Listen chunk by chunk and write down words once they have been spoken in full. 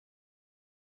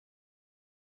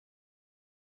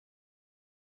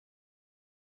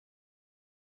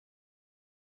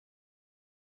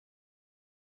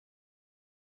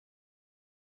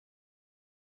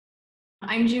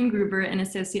I'm June Gruber, an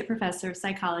associate professor of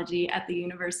psychology at the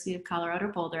University of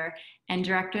Colorado Boulder and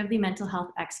director of the Mental Health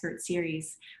Expert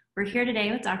Series. We're here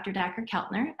today with Dr. Dacher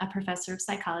Keltner, a professor of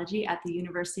psychology at the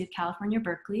University of California,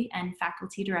 Berkeley, and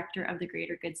faculty director of the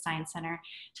Greater Good Science Center,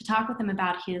 to talk with him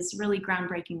about his really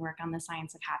groundbreaking work on the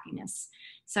science of happiness.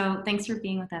 So thanks for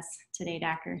being with us today,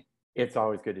 Dacher. It's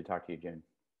always good to talk to you, June.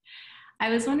 I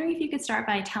was wondering if you could start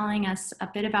by telling us a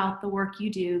bit about the work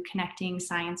you do connecting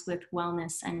science with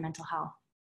wellness and mental health.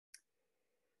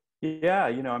 Yeah,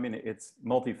 I mean, it's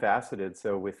multifaceted.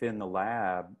 So within the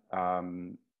lab,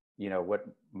 what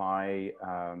my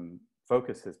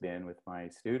focus has been with my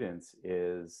students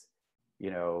is,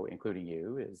 including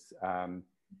you, is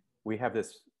we have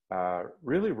this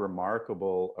really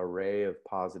remarkable array of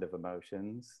positive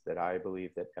emotions that I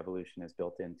believe that evolution has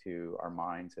built into our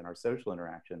minds and our social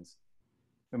interactions.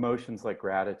 Emotions like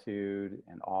gratitude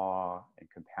and awe and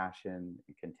compassion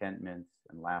and contentment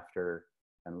and laughter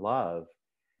and love.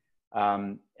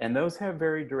 And those have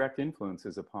very direct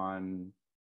influences upon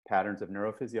patterns of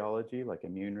neurophysiology, like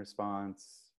immune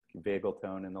response, vagal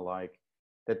tone, and the like,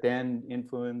 that then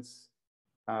influence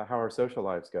how our social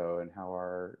lives go and how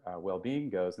our well-being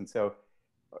goes. And so,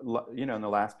 in the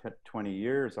last 20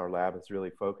 years, our lab has really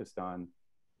focused on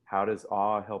how does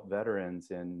awe help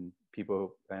veterans and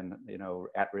people and,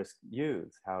 at-risk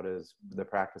youth? How does the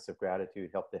practice of gratitude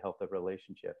help the health of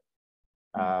relationship?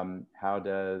 How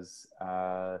does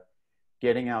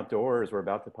getting outdoors, we're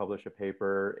about to publish a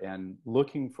paper, and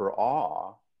looking for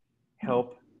awe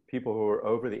help people who are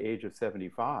over the age of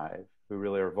 75, who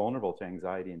really are vulnerable to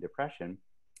anxiety and depression,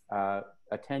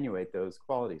 attenuate those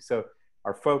qualities. So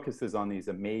our focus is on these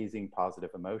amazing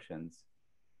positive emotions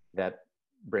that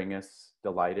bring us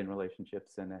delight in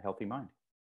relationships and a healthy mind.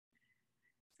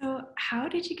 So how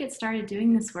did you get started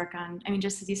doing this work on,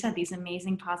 just as you said, these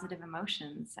amazing positive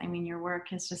emotions? Your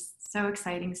work is just so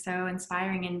exciting, so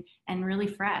inspiring, and really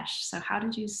fresh. So how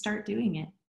did you start doing it?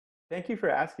 Thank you for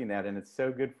asking that. And it's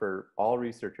so good for all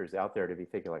researchers out there to be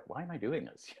thinking like, why am I doing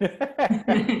this?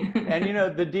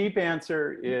 And the deep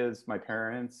answer is my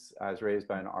parents. I was raised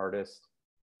by an artist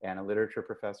and a literature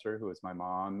professor who was my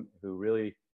mom, who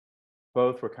really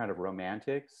both were kind of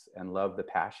romantics and loved the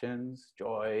passions,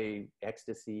 joy,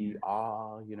 ecstasy,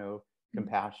 awe,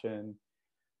 compassion.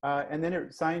 And then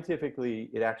scientifically,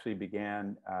 it actually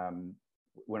began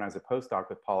when I was a postdoc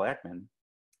with Paul Ekman,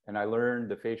 and I learned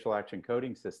the facial action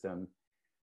coding system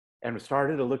and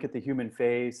started to look at the human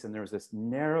face. And there was this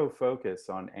narrow focus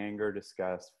on anger,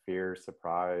 disgust, fear,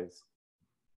 surprise,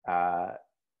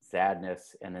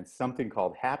 sadness, and then something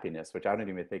called happiness, which I don't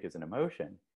even think is an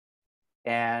emotion.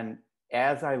 And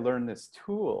as I learned this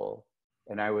tool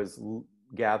and I was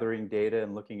gathering data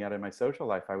and looking at it in my social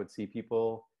life, I would see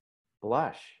people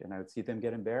blush and I would see them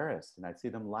get embarrassed and I'd see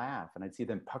them laugh and I'd see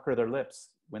them pucker their lips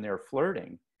when they were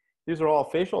flirting. These are all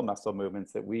facial muscle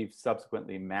movements that we've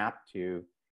subsequently mapped to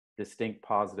distinct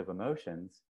positive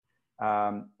emotions.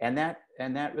 And that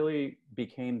really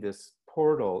became this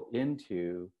portal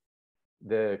into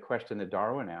the question that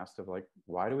Darwin asked of like,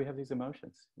 why do we have these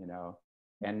emotions,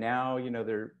 And now,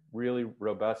 there are really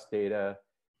robust data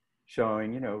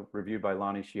showing, reviewed by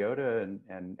Lonnie Sciotta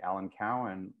and Alan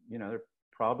Cowan, there are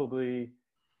probably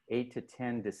 8 to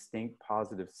 10 distinct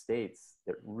positive states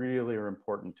that really are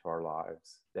important to our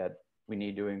lives that we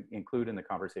need to include in the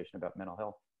conversation about mental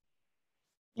health.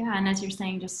 Yeah, and as you're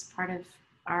saying, just part of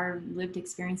our lived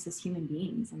experience as human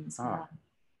beings in this world.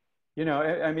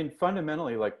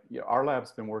 Fundamentally, like our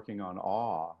lab's been working on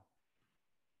awe.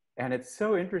 And it's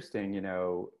so interesting,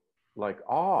 like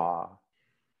awe,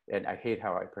 and I hate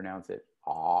how I pronounce it,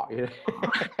 awe.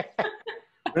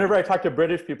 Whenever I talk to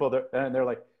British people, they're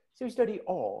like, so you study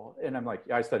awe? And I'm like,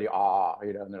 yeah, I study awe,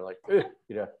 and they're like,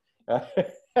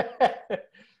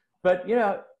 But,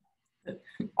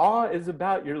 awe is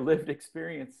about your lived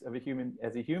experience of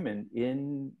as a human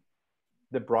in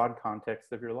the broad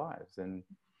context of your lives. And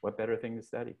what better thing to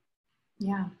study?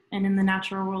 Yeah, and in the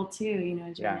natural world too,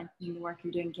 as you're mentioning the work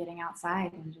you're doing, getting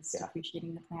outside and just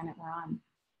appreciating the planet we're on.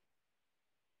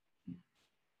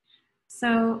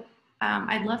 So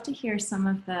I'd love to hear some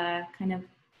of the kind of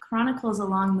chronicles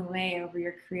along the way over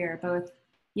your career, both,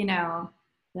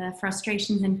 the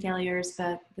frustrations and failures,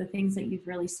 but the things that you've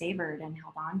really savored and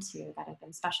held on to that have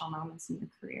been special moments in your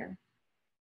career.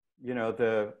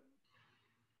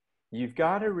 You've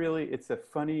got to really, it's a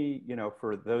funny,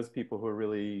 for those people who are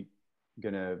really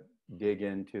going to dig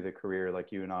into the career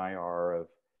like you and I are of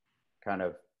kind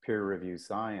of peer review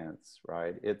science,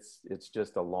 right? It's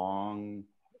just a long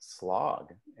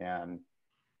slog. And,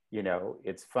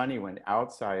 it's funny when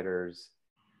outsiders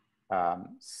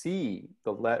see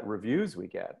the reviews we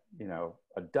get,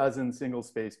 a dozen single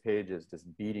space pages just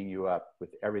beating you up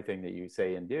with everything that you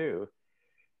say and do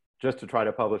just to try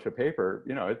to publish a paper,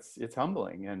 it's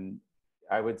humbling. And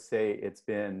I would say it's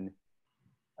been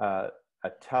a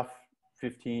tough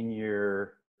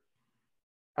 15-year,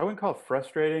 I wouldn't call it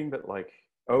frustrating, but like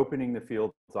opening the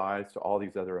field's eyes to all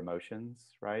these other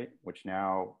emotions, right? Which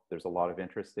now there's a lot of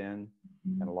interest in,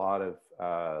 and a lot of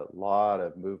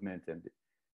movement and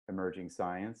emerging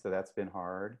science. So that's been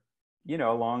hard.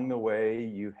 Along the way,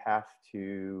 you have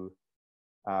to,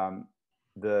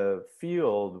 the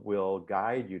field will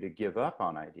guide you to give up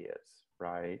on ideas,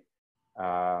 right?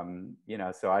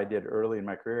 So I did early in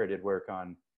my career, I did work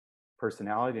on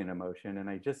personality and emotion, and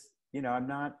I just, I'm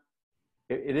not,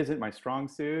 it isn't my strong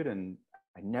suit, and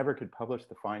I never could publish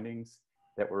the findings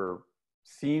that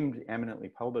seemed eminently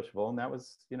publishable. And that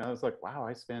was, it was like, wow,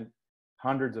 I spent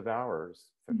hundreds of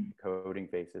hours coding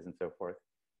faces and so forth.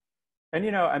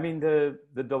 And, I mean, the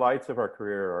delights of our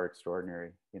career are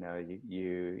extraordinary.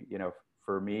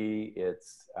 For me,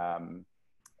 it's,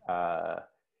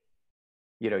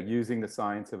 using the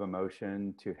science of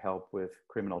emotion to help with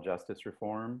criminal justice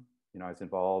reform. I was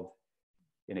involved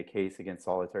in a case against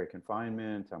solitary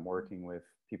confinement. I'm working with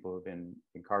people who've been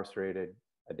incarcerated,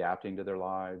 adapting to their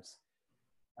lives.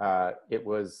 It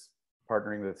was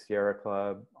partnering with Sierra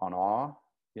Club on awe,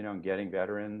 and getting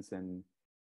veterans and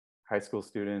high school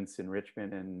students in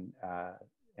Richmond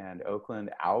and Oakland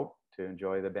out to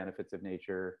enjoy the benefits of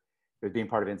nature. It was being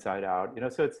part of Inside Out,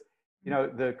 so it's,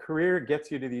 the career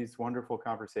gets you to these wonderful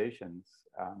conversations.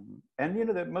 And,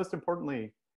 that most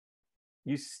importantly,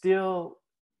 you still,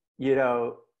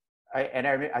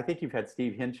 I think you've had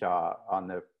Steve Hinshaw on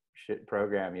the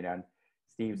program, and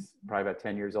Steve's probably about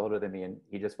 10 years older than me, and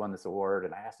he just won this award.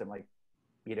 And I asked him, like,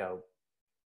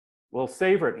 we'll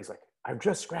savor it. He's like, I've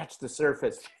just scratched the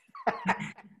surface.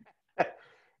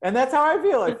 And that's how I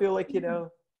feel. I feel like,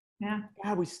 yeah,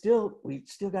 God, we still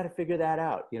got to figure that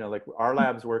out. Like our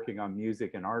lab's working on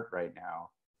music and art right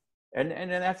now. And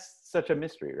that's such a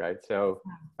mystery, right? So,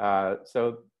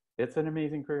 so it's an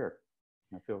amazing career.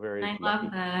 I feel very I lucky.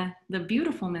 love the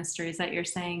beautiful mysteries that you're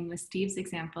saying with Steve's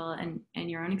example and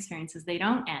your own experiences. They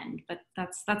don't end, but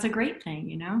that's a great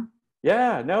thing,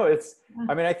 Yeah, no, it's,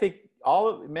 I mean, I think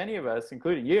many of us,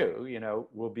 including you,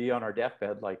 will be on our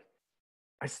deathbed like,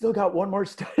 I still got one more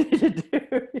study to do.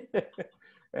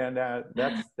 And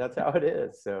that's how it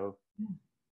is. So,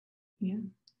 yeah.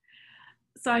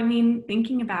 So, I mean,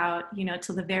 thinking about,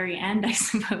 till the very end, I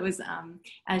suppose,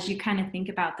 as you kind of think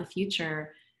about the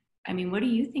future, I mean, what do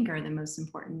you think are the most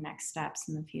important next steps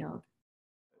in the field?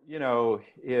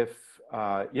 If,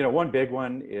 one big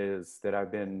one is that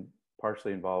I've been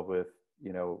partially involved with,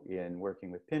 in working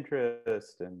with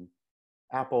Pinterest and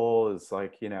Apple is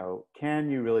like, can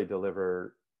you really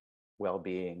deliver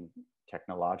well-being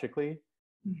technologically?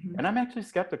 Mm-hmm. And I'm actually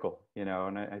skeptical, and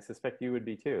I suspect you would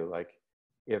be too. Like,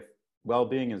 if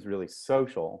well-being is really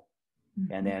social,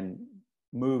 Mm-hmm. and then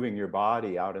moving your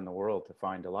body out in the world to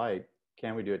find delight,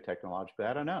 can we do it technologically?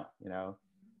 I don't know,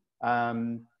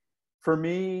 for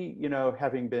me,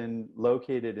 having been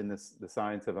located in the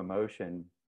science of emotion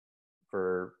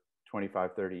for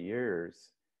 25, 30 years,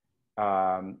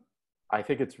 I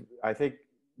think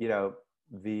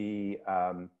the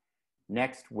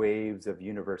next waves of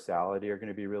universality are going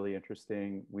to be really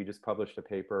interesting. We just published a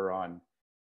paper on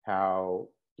how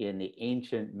in the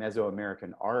ancient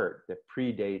Mesoamerican art that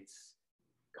predates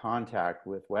contact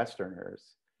with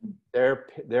Westerners,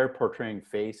 they're portraying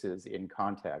faces in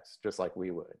context, just like we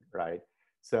would, right?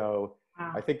 So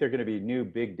Wow. I think there are going to be new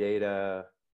big data,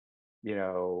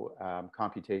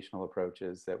 computational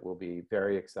approaches that will be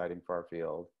very exciting for our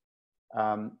field.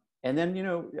 And then,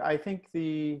 I think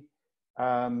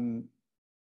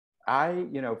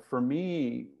for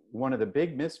me, one of the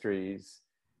big mysteries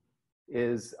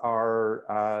is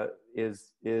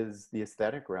is the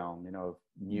aesthetic realm, of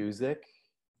music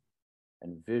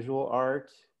and visual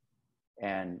art,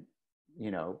 and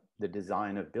the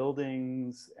design of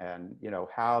buildings, and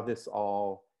how this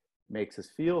all makes us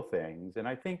feel things. And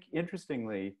I think,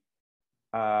 interestingly,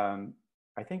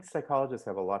 I think psychologists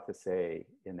have a lot to say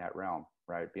in that realm,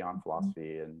 right, beyond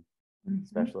philosophy and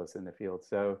specialists in the field.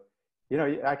 So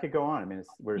I could go on. I mean,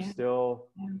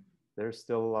 there's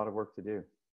still a lot of work to do.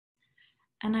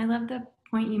 And I love the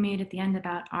point you made at the end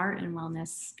about art and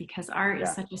wellness, because art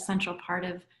is such a central part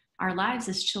of our lives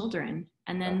as children.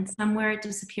 And then somewhere it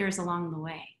disappears along the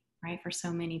way, right? For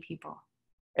so many people.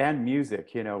 And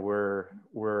music, our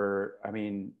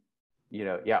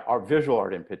visual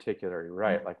art in particular,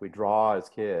 right? Like we draw as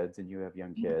kids, and you have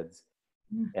young kids,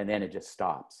 and then it just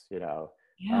stops,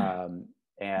 Yeah.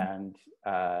 And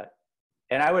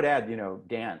and I would add, you know,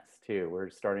 dance too. We're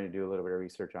starting to do a little bit of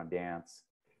research on dance.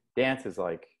 Dance is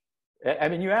like, I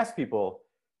mean, you ask people,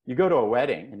 you go to a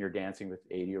wedding and you're dancing with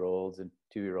 80-year-olds and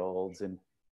 2-year-olds, and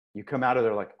you come out of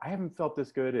there like, I haven't felt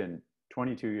this good in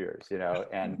 22 years, you know,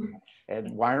 and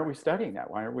why aren't we studying that?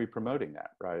 Why aren't we promoting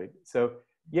that, right? So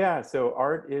yeah, so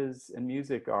art is and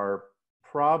music are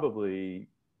probably,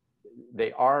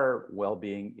 they are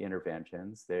well-being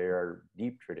interventions. They are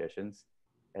deep traditions,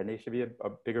 and they should be a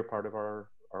bigger part of our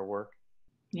work.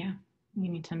 Yeah, we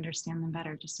need to understand them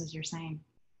better, just as you're saying.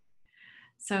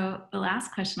 So the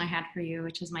last question I had for you,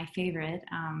 which is my favorite,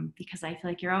 because I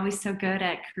feel like you're always so good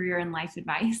at career and life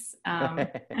advice.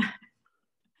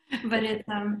 But it's,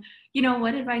 you know,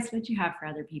 what advice would you have for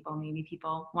other people, maybe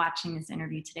people watching this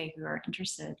interview today who are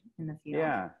interested in the field?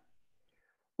 Yeah.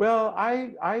 Well,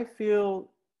 I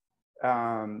feel,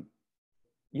 um,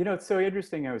 you know, it's so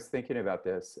interesting. I was thinking about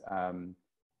this.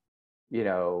 You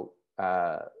know,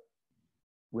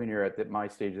 when you're at my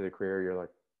stage of the career, you're like,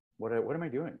 what am I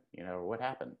doing? You know, what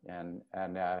happened? And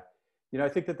you know, I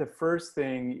think that the first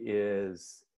thing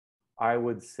is, I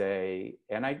would say,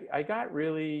 and I got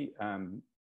really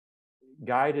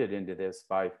guided into this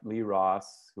by Lee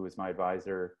Ross, who was my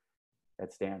advisor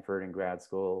at Stanford in grad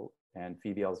school, and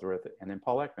Phoebe Ellsworth, and then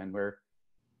Paul Ekman, where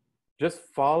just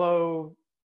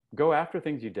go after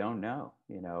things you don't know,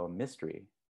 you know, mystery.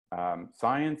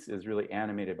 Science is really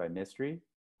animated by mystery.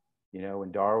 You know,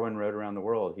 when Darwin rode around the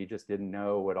world, he just didn't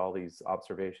know what all these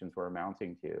observations were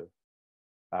amounting to.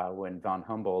 When von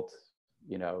Humboldt,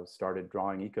 you know, started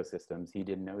drawing ecosystems, he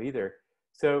didn't know either.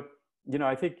 So, you know,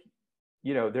 I think,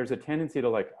 you know, there's a tendency to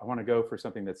like, I want to go for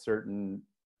something that's certain,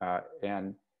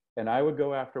 and I would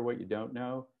go after what you don't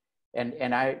know.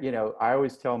 And I, you know, I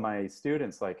always tell my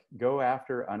students, like, go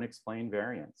after unexplained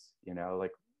variants. You know,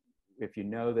 like, if you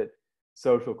know that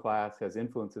social class has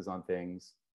influences on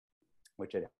things,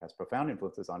 which it has profound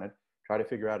influences on it, try to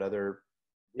figure out other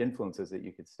influences that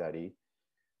you could study.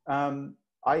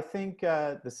 I think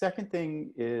the second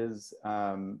thing is,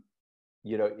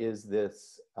 you know, is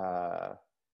this,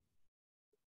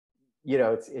 you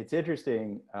know, it's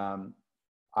interesting.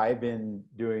 I've been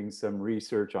doing some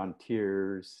research on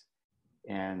tears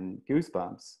and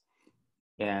goosebumps,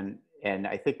 and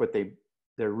I think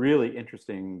they're really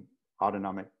interesting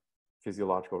autonomic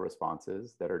physiological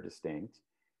responses that are distinct,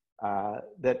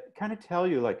 that kind of tell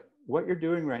you like what you're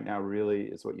doing right now really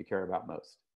is what you care about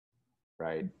most,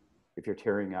 right? If you're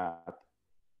tearing up,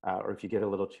 or if you get a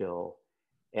little chill,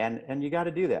 and you got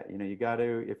to do that. You know, you got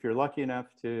to, if you're lucky enough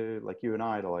to, like you and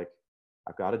I, to like,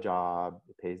 I've got a job,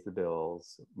 it pays the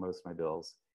bills, most of my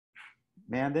bills,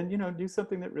 man, then, you know, do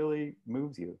something that really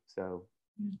moves you. So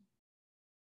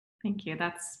Thank you.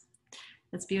 That's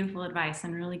beautiful advice,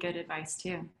 and really good advice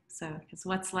too. So, because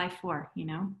what's life for, you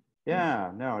know?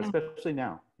 yeah, no, Yeah. especially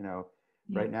now, you know,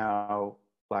 Yeah. right now,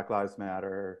 Black Lives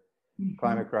Matter,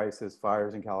 climate crisis,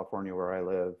 fires in California where I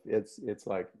live. It's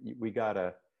like, we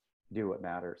gotta do what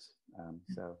matters.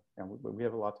 So, and we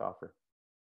have a lot to offer.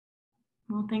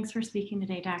 Well, thanks for speaking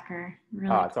today, Dacher. Really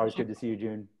It's always appreciate good to see you,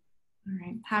 June. it. All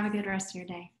right. Have a good rest of your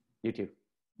day. You too.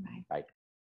 Bye. Bye.